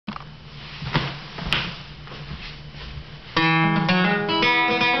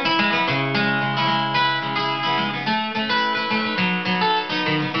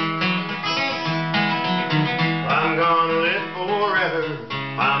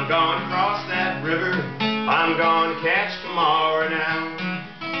I'm gonna catch tomorrow now.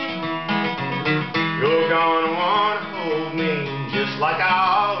 You're gonna wanna hold me just like I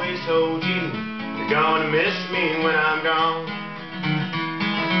always told you. You're gonna miss me when I'm gone.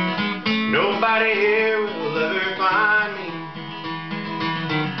 Nobody here will ever find me,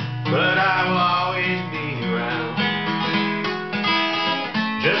 but I will always be around.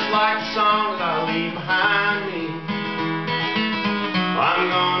 Just like the songs I leave behind me, I'm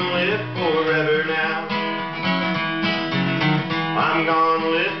gonna live forever now. I'm gonna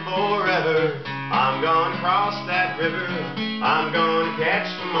live forever. I'm gonna cross that river. I'm gonna catch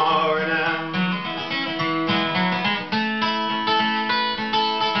tomorrow now.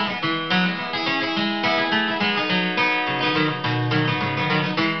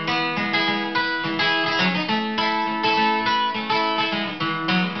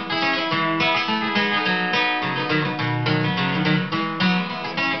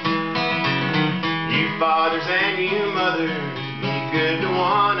 Fathers and you mothers, be good to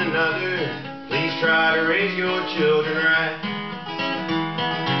one another. Please try to raise your children right.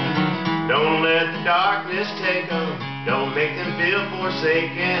 Don't let the darkness take them. Don't make them feel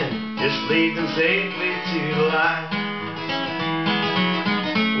forsaken. Just lead them safely to the light.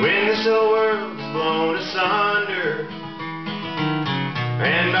 When this whole world's blown asunder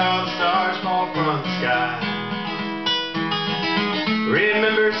and all the stars fall from the sky,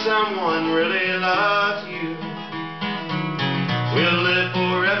 remember someone really loves you. We'll live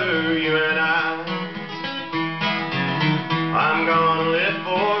forever, you and I. I'm gonna live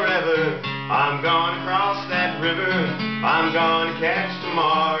forever. I'm gonna cross that river. I'm gonna catch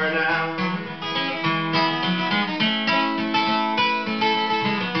tomorrow now.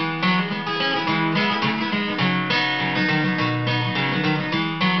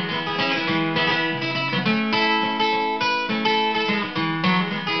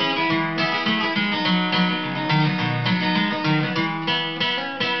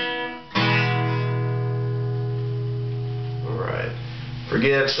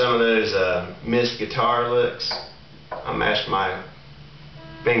 Forgive some of those missed guitar licks. I mashed my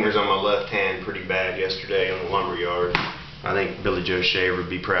fingers on my left hand pretty bad yesterday on the lumber yard. I think Billy Joe Shaver would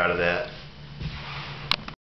be proud of that.